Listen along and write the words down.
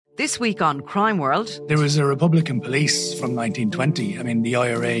This week on Crime World. There was a Republican police from 1920. I mean, the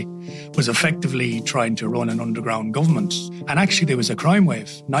IRA was effectively trying to run an underground government. And actually, there was a crime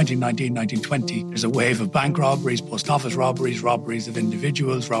wave. 1919, 1920. There's a wave of bank robberies, post office robberies, robberies of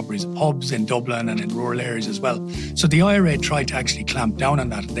individuals, robberies of pubs in Dublin and in rural areas as well. So the IRA tried to actually clamp down on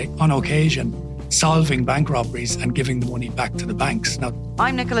that. They, on occasion, solving bank robberies and giving the money back to the banks. Now,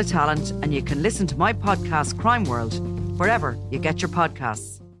 I'm Nicola Tallant, and you can listen to my podcast, Crime World, wherever you get your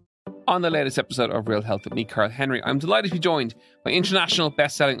podcasts. On the latest episode of Real Health with me, Carl Henry, I'm delighted to be joined by international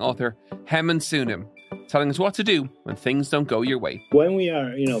best-selling author Hemant Sunim, telling us what to do when things don't go your way. When we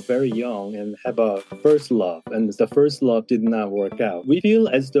are, very young and have a first love, and the first love did not work out, we feel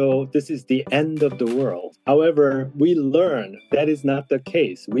as though this is the end of the world. However, we learn that is not the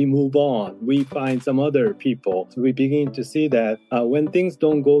case. We move on. We find some other people. So we begin to see that when things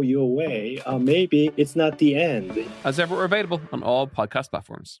don't go your way, maybe it's not the end. As ever, we're available on all podcast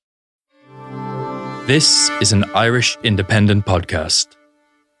platforms. This is an Irish independent podcast.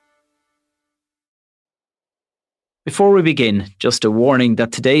 Before we begin, just a warning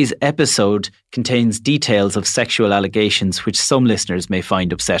that today's episode contains details of sexual allegations which some listeners may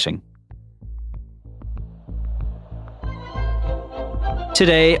find upsetting.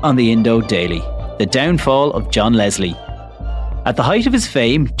 Today on the Indo Daily, the downfall of John Leslie. At the height of his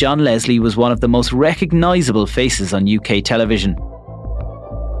fame, John Leslie was one of the most recognisable faces on UK television.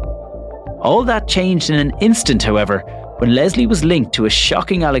 All that changed in an instant, however, when Leslie was linked to a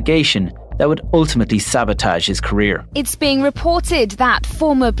shocking allegation that would ultimately sabotage his career. It's being reported that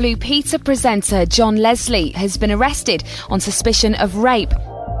former Blue Peter presenter John Leslie has been arrested on suspicion of rape.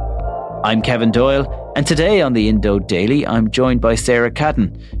 I'm Kevin Doyle, and today on the Indo Daily, I'm joined by Sarah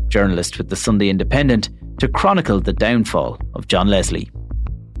Cadden, journalist with the Sunday Independent, to chronicle the downfall of John Leslie.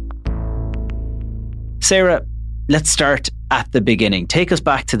 Sarah, let's start at the beginning. Take us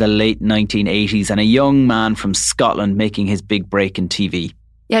back to the late 1980s and a young man from Scotland making his big break in TV.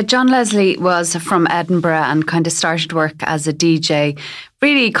 Yeah, John Leslie was from Edinburgh and kind of started work as a DJ.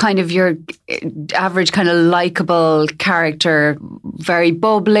 Really kind of your average kind of likeable character, very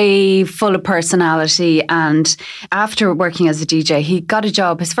bubbly, full of personality. And after working as a DJ, he got a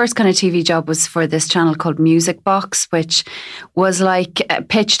job. His first kind of TV job was for this channel called Music Box, which was like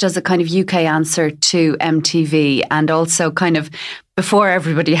pitched as a kind of UK answer to MTV, and also kind of before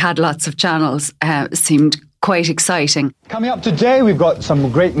everybody had lots of channels, seemed quite exciting. Coming up today, we've got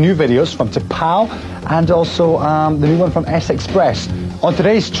some great new videos from T'Pau and also the new one from S-Express. On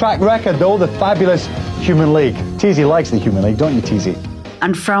today's track record, though, the fabulous Human League. Teasy likes the Human League, don't you, Teasy?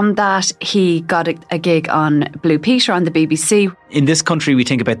 And from that, he got a gig on Blue Peter on the BBC. In this country, we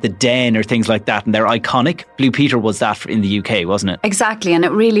think about the Den or things like that, and they're iconic. Blue Peter was that in the UK, wasn't it? Exactly, and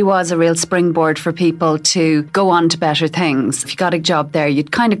it really was a real springboard for people to go on to better things. If you got a job there,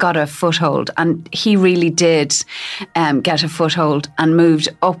 you'd kind of got a foothold, and he really did get a foothold and moved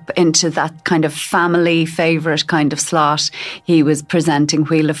up into that kind of family favourite kind of slot. He was presenting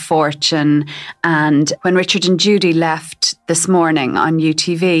Wheel of Fortune, and when Richard and Judy left This Morning on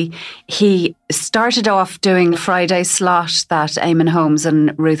UTV, he started off doing the Friday slot that Eamon Holmes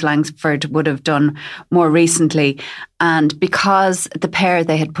and Ruth Langsford would have done more recently. And because the pair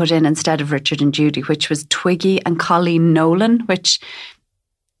they had put in instead of Richard and Judy, which was Twiggy and Colleen Nolan, which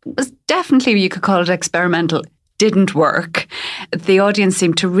was definitely, you could call it experimental, didn't work. The audience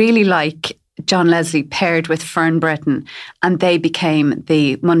seemed to really like John Leslie paired with Fern Britton, and they became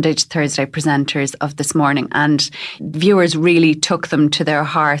the Monday to Thursday presenters of This Morning, and viewers really took them to their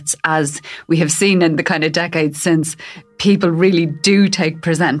hearts, as we have seen in the kind of decades since. People really do take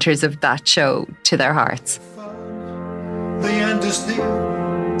presenters of that show to their hearts. The end is near,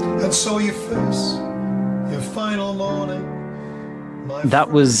 and so you face your final morning.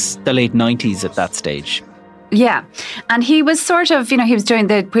 That was the late 90s at that stage. Yeah, and he was sort of, he was doing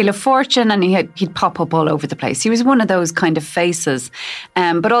the Wheel of Fortune, and he'd pop up all over the place. He was one of those kind of faces,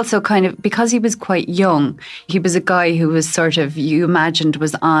 but also kind of, because he was quite young, he was a guy who was sort of, you imagined,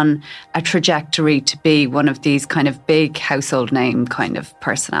 was on a trajectory to be one of these kind of big household name kind of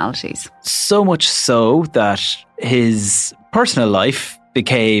personalities. So much so that his personal life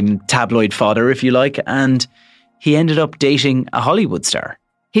became tabloid fodder, if you like, and he ended up dating a Hollywood star.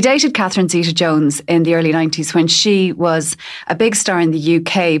 He dated Catherine Zeta-Jones in the early 90s when she was a big star in the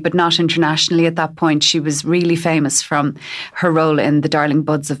UK, but not internationally at that point. She was really famous from her role in The Darling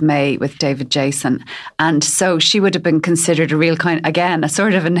Buds of May with David Jason. And so she would have been considered a real kind, again, a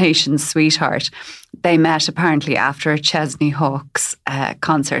sort of a nation's sweetheart. They met apparently after a Chesney Hawkes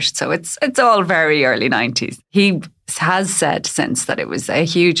concert. So it's all very early 90s. He has said since that it was a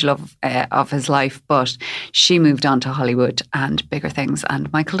huge love of his life, but she moved on to Hollywood and bigger things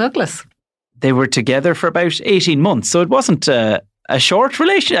and Michael Douglas. They were together for about 18 months, so it wasn't a short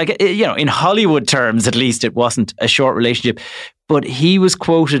relationship. In Hollywood terms, at least, it wasn't a short relationship. But he was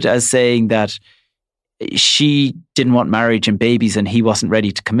quoted as saying that she didn't want marriage and babies and he wasn't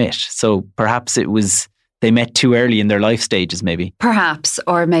ready to commit. So perhaps they met too early in their life stages, maybe. Perhaps,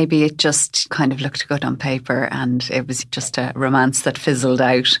 or maybe it just kind of looked good on paper and it was just a romance that fizzled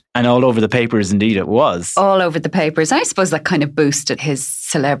out. And all over the papers, indeed, it was. All over the papers. I suppose that kind of boosted his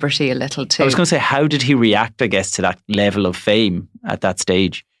celebrity a little too. I was going to say, how did he react, I guess, to that level of fame at that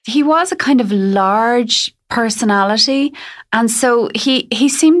stage? He was a kind of large personality. And so he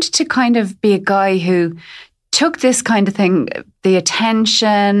seemed to kind of be a guy who took this kind of thing, the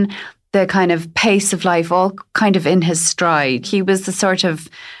attention, the kind of pace of life, all kind of in his stride. He was the sort of,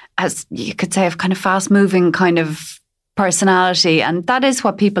 as you could say, of kind of fast-moving kind of personality. And that is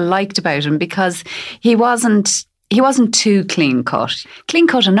what people liked about him, because he wasn't too clean-cut.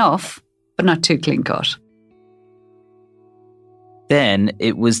 Clean-cut enough, but not too clean-cut. Then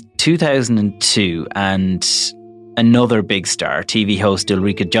it was 2002 and another big star, TV host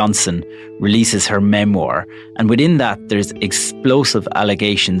Ulrika Jonsson, releases her memoir. And within that, there's explosive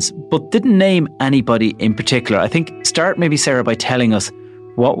allegations, but didn't name anybody in particular. I think start maybe, Sarah, by telling us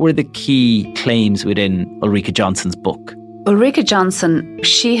what were the key claims within Ulrika Jonsson's book. Ulrika Jonsson,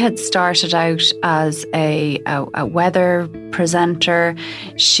 she had started out as a weather presenter.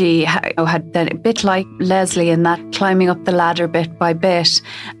 She had been a bit like Leslie in that climbing up the ladder bit by bit,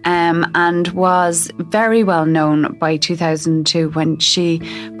 and was very well known by 2002 when she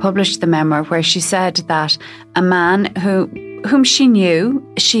published the memoir, where she said that a man whom she knew,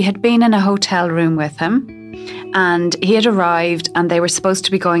 she had been in a hotel room with him, and he had arrived and they were supposed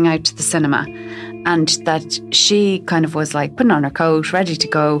to be going out to the cinema. And that she kind of was like putting on her coat, ready to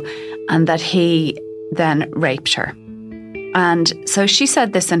go, and that he then raped her. And so she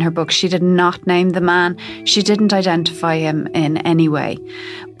said this in her book. She did not name the man. She didn't identify him in any way.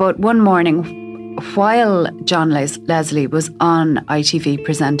 But one morning, while John Leslie was on ITV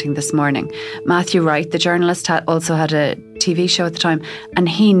presenting This Morning, Matthew Wright, the journalist, also had a TV show at the time, and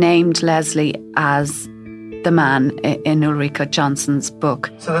he named Leslie as the man in Ulrika Jonsson's book.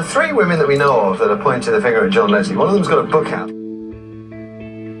 So the three women that we know of that are pointing the finger at John Leslie, one of them's got a book out.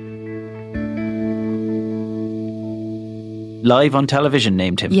 Live on television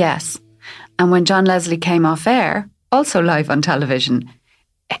named him. Yes. And when John Leslie came off air, also live on television,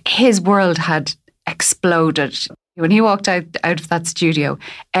 his world had exploded. When he walked out of that studio,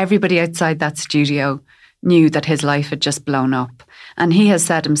 everybody outside that studio knew that his life had just blown up. And he has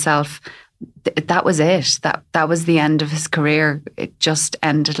said himself, that was it. That was the end of his career. It just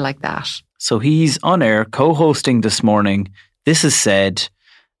ended like that. So he's on air co-hosting This Morning. This is said,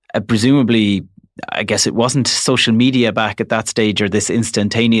 presumably, I guess it wasn't social media back at that stage or this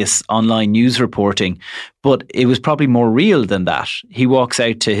instantaneous online news reporting, but it was probably more real than that. He walks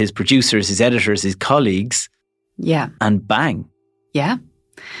out to his producers, his editors, his colleagues. Yeah. And bang. Yeah.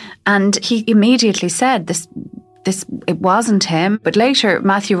 And he immediately said this, it wasn't him. But later,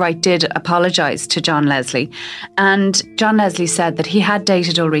 Matthew Wright did apologise to John Leslie. And John Leslie said that he had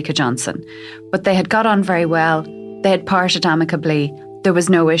dated Ulrika Jonsson, but they had got on very well. They had parted amicably. There was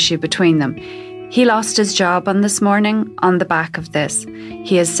no issue between them. He lost his job on This Morning on the back of this.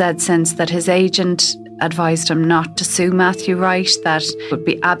 He has said since that his agent advised him not to sue Matthew Wright, that it would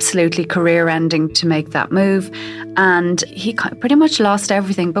be absolutely career-ending to make that move. And he pretty much lost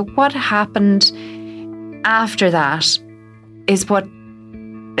everything. But what happened after that is what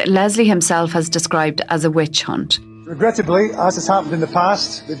Leslie himself has described as a witch hunt. Regrettably, as has happened in the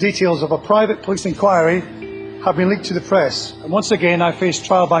past, the details of a private police inquiry have been leaked to the press, and once again I face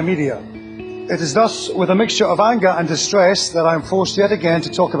trial by media. It is thus with a mixture of anger and distress that I am forced yet again to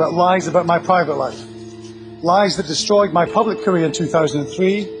talk about lies about my private life. Lies that destroyed my public career in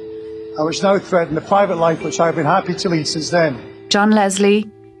 2003 and which now threaten the private life which I have been happy to lead since then. John Leslie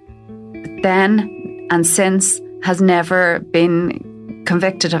then and since has never been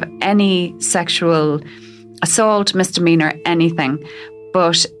convicted of any sexual assault, misdemeanour, anything.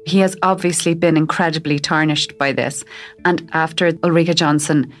 But he has obviously been incredibly tarnished by this. And after Ulrika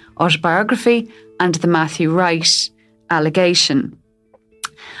Jonsson autobiography and the Matthew Wright allegation,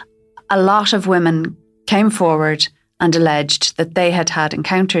 a lot of women came forward and alleged that they had had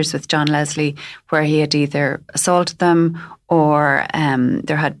encounters with John Leslie where he had either assaulted them or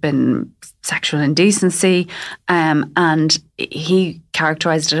there had been sexual indecency, and he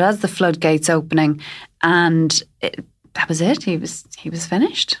characterised it as the floodgates opening, and that was it. He was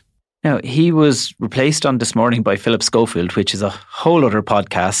finished. Now, he was replaced on This Morning by Philip Schofield, which is a whole other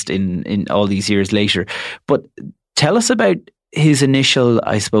podcast in all these years later. But tell us about his initial,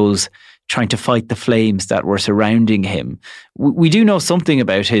 I suppose, trying to fight the flames that were surrounding him. We do know something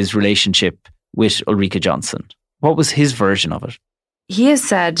about his relationship with Ulrika Jonsson. What was his version of it? He has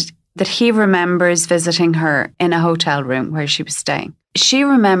said that he remembers visiting her in a hotel room where she was staying. She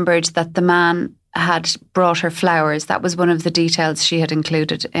remembered that the man had brought her flowers. That was one of the details she had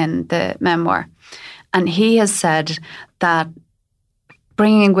included in the memoir. And he has said that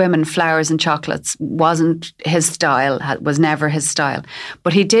bringing women flowers and chocolates wasn't his style, was never his style.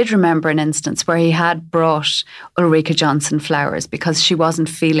 But he did remember an instance where he had brought Ulrika Jonsson flowers because she wasn't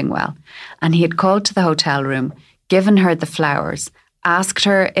feeling well. And he had called to the hotel room, given her the flowers, asked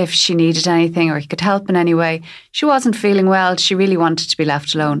her if she needed anything or he could help in any way. She wasn't feeling well. She really wanted to be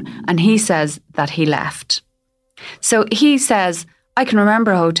left alone. And he says that he left. So he says, I can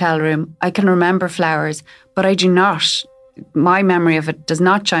remember a hotel room. I can remember flowers, but I do not. My memory of it does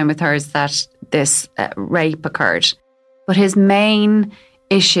not chime with hers that this rape occurred. But his main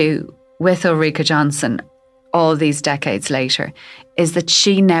issue with Ulrika Jonsson all these decades later is that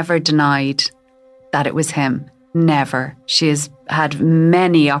she never denied that it was him. Never. She has had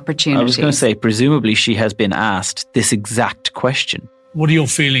many opportunities. I was going to say, presumably she has been asked this exact question. What are your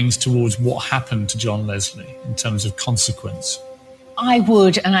feelings towards what happened to John Leslie in terms of consequence? I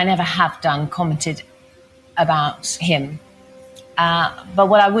would, and I never have done, commented about him. But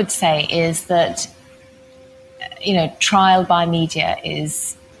what I would say is that, trial by media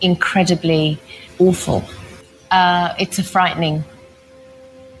is incredibly awful. It's a frightening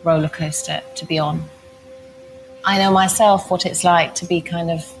roller coaster to be on. I know myself what it's like to be kind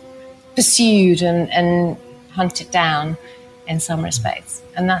of pursued and hunted down in some respects.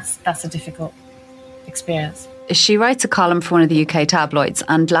 And that's a difficult experience. She writes a column for one of the UK tabloids,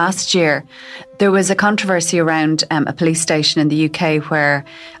 and last year there was a controversy around a police station in the UK where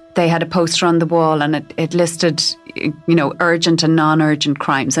they had a poster on the wall and it listed, urgent and non-urgent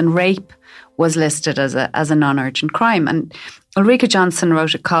crimes, and rape was listed as a non-urgent crime. And Ulrika Jonsson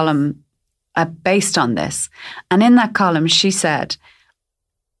wrote a column based on this. And in that column, she said,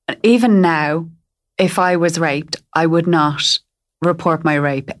 even now, if I was raped, I would not report my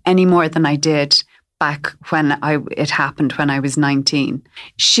rape any more than I did back when it happened when I was 19.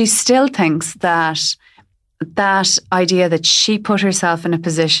 She still thinks that idea that she put herself in a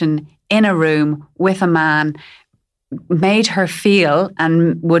position in a room with a man made her feel,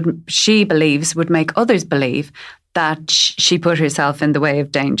 and she believes would make others believe, that she put herself in the way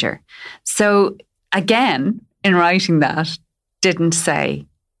of danger. So again, in writing that, didn't say,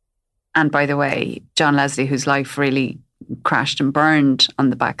 and by the way, John Leslie, whose life really crashed and burned on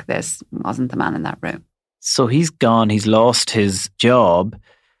the back of this, wasn't the man in that room. So he's gone, he's lost his job.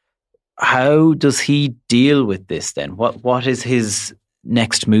 How does he deal with this then? What is his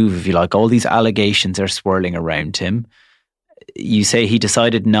next move, if you like? All these allegations are swirling around him. You say he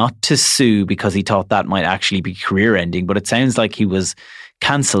decided not to sue because he thought that might actually be career ending, but it sounds like he was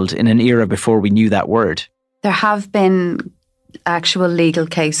cancelled in an era before we knew that word. There have been actual legal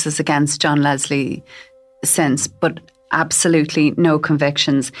cases against John Leslie since, but absolutely no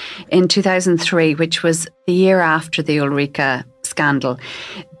convictions. In 2003, which was the year after the Ulrika scandal,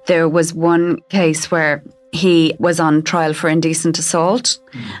 there was one case where he was on trial for indecent assault.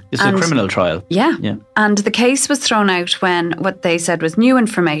 It's a criminal trial. Yeah. And the case was thrown out when what they said was new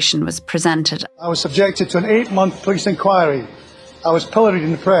information was presented. I was subjected to an 8-month police inquiry. I was pilloried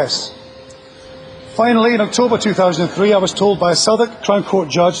in the press. Finally, in October 2003, I was told by a Southwark Crown Court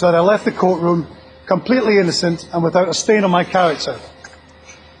judge that I left the courtroom completely innocent and without a stain on my character.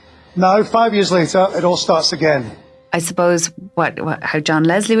 Now, 5 years later, it all starts again. I suppose how John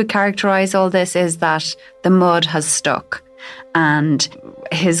Leslie would characterise all this is that the mud has stuck. And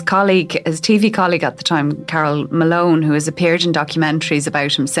his TV colleague at the time, Carol Malone, who has appeared in documentaries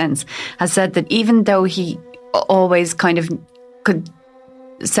about him since, has said that even though he always kind of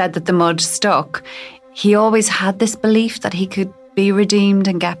said that the mud stuck, he always had this belief that he could be redeemed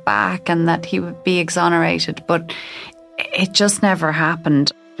and get back and that he would be exonerated. But it just never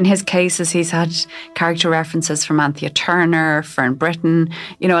happened. In his cases, he's had character references from Anthea Turner, Fern Britton,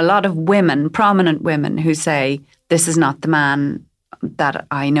 a lot of women, prominent women, who say, this is not the man that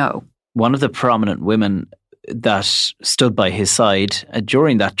I know. One of the prominent women that stood by his side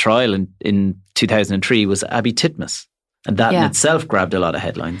during that trial in 2003 was Abby Titmuss. And that in itself grabbed a lot of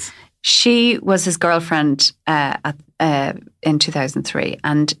headlines. She was his girlfriend in 2003.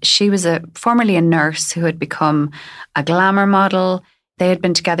 And she was formerly a nurse who had become a glamour model. They had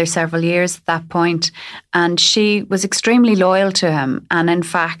been together several years at that point, and she was extremely loyal to him. And in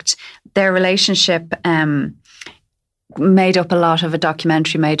fact, their relationship made up a lot of a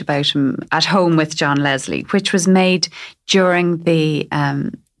documentary made about him, At Home with John Leslie, which was made during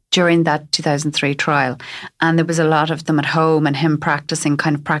that 2003 trial. And there was a lot of them at home and him practicing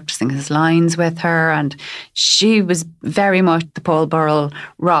his lines with her. And she was very much the Paul Burrell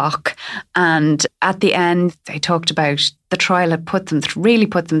rock. And at the end, they talked about the trial had really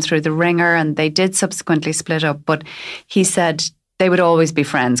put them through the ringer, and they did subsequently split up. But he said they would always be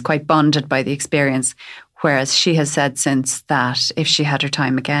friends, quite bonded by the experience. Whereas she has said since that if she had her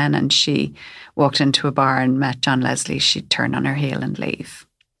time again and she walked into a bar and met John Leslie, she'd turn on her heel and leave.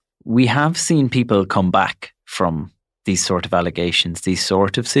 We have seen people come back from these sort of allegations, these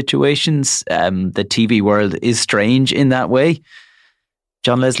sort of situations. The TV world is strange in that way.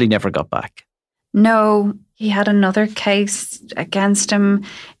 John Leslie never got back. No, he had another case against him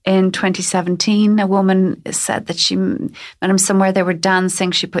in 2017. A woman said that she met him somewhere. They were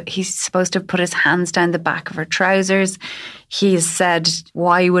dancing. He's supposed to have put his hands down the back of her trousers. He said,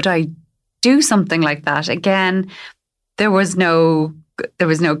 "Why would I do something like that?" Again, there was no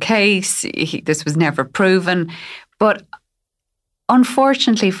case. This was never proven. But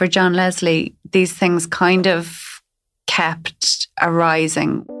unfortunately for John Leslie, these things kind of kept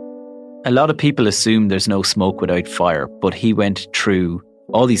arising. A lot of people assume there's no smoke without fire, but he went through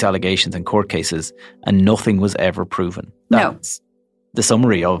all these allegations and court cases and nothing was ever proven. That's the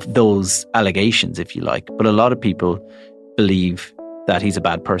summary of those allegations, if you like. But a lot of people believe that he's a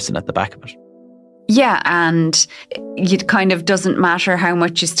bad person at the back of it. Yeah, and it kind of doesn't matter how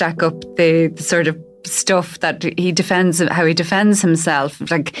much you stack up the sort of stuff that how he defends himself.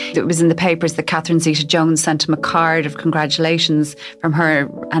 Like, it was in the papers that Catherine Zeta-Jones sent him a card of congratulations from her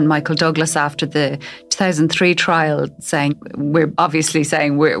and Michael Douglas after the 2003 trial, saying,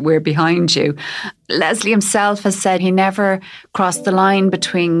 we're behind you. Leslie himself has said he never crossed the line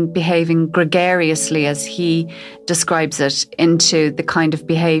between behaving gregariously, as he describes it, into the kind of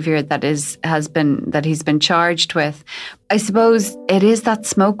behaviour that he's been charged with. I suppose it is that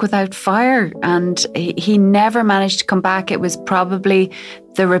smoke without fire, and he never managed to come back. It was probably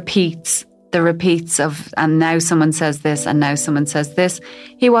the repeats of, and now someone says this, and now someone says this.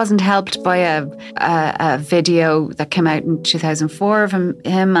 He wasn't helped by a video that came out in 2004 of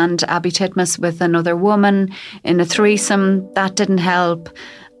him and Abby Titmus with another woman in a threesome. That didn't help.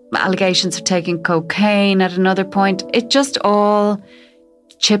 Allegations of taking cocaine at another point. It just all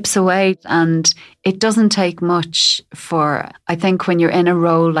chips away, and it doesn't take much for, I think, when you're in a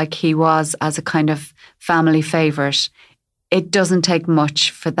role like he was as a kind of family favourite, it doesn't take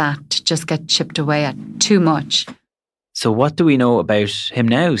much for that to just get chipped away at too much. So what do we know about him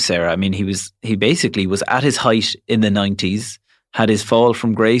now, Sarah? I mean, he basically was at his height in the 90s, had his fall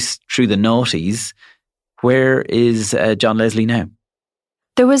from grace through the noughties. Where is John Leslie now?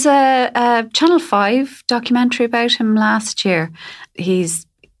 There was a Channel 5 documentary about him last year. He's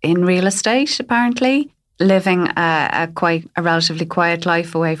in real estate, apparently, living a relatively quiet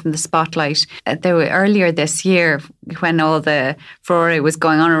life away from the spotlight. Earlier this year, when all the furore was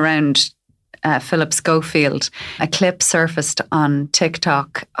going on around Philip Schofield, a clip surfaced on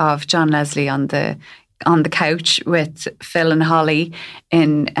TikTok of John Leslie on the couch with Phil and Holly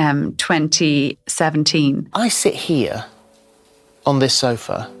in 2017. I sit here on this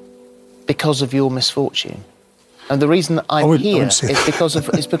sofa because of your misfortune. And the reason that I'm here is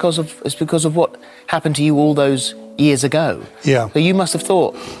because of what happened to you all those years ago. Yeah. So you must have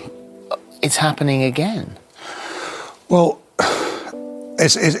thought, it's happening again. Well,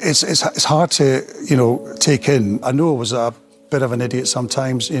 it's hard to, take in. I know I was a bit of an idiot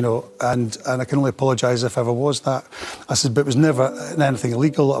sometimes, and I can only apologise if I ever was that. I said, but it was never anything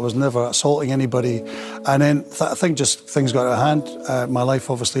illegal. I was never assaulting anybody. And then I think just things got out of hand. My life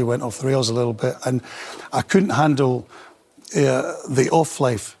obviously went off the rails a little bit, and I couldn't handle the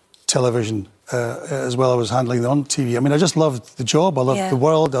off-life television as well. I was handling the on-TV. I mean, I just loved the job. I loved the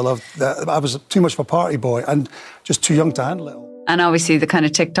world. I was too much of a party boy and just too young to handle it all. And obviously the kind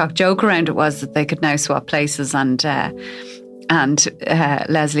of TikTok joke around it was that they could now swap places, and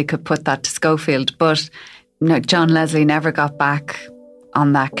Leslie could put that to Schofield. But John Leslie never got back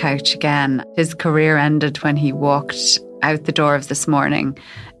on that couch again. His career ended when he walked out the door of This Morning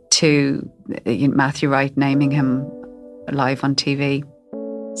to Matthew Wright naming him live on TV.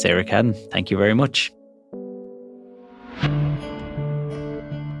 Sarah Cadden, thank you very much.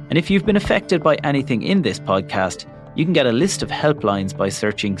 And if you've been affected by anything in this podcast, you can get a list of helplines by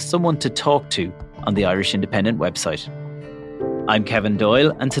searching Someone to Talk To on the Irish Independent website. I'm Kevin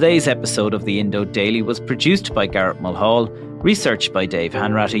Doyle, and today's episode of the Indo Daily was produced by Garrett Mulhall, Research by Dave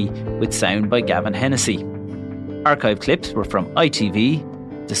Hanratty, with sound by Gavin Hennessy. Archive clips were from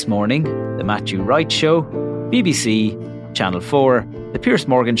ITV, This Morning, The Matthew Wright Show, BBC, Channel 4, The Piers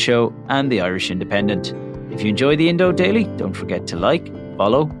Morgan Show and The Irish Independent. If you enjoy the Indo Daily, don't forget to like,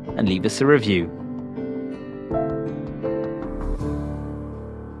 follow and leave us a review.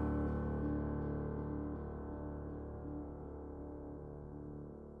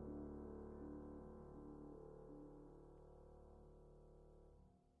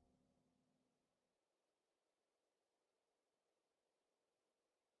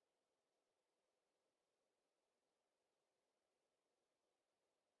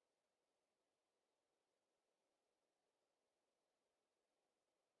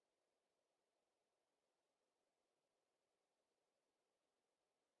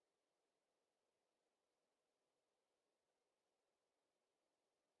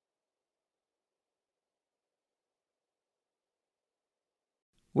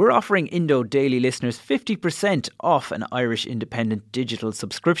 We're offering Indo Daily listeners 50% off an Irish Independent digital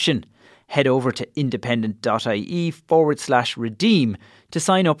subscription. Head over to independent.ie/redeem to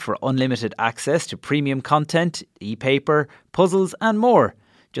sign up for unlimited access to premium content, e-paper, puzzles and more.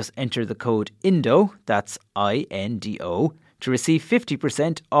 Just enter the code INDO, that's INDO, to receive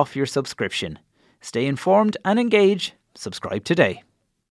 50% off your subscription. Stay informed and engage. Subscribe today.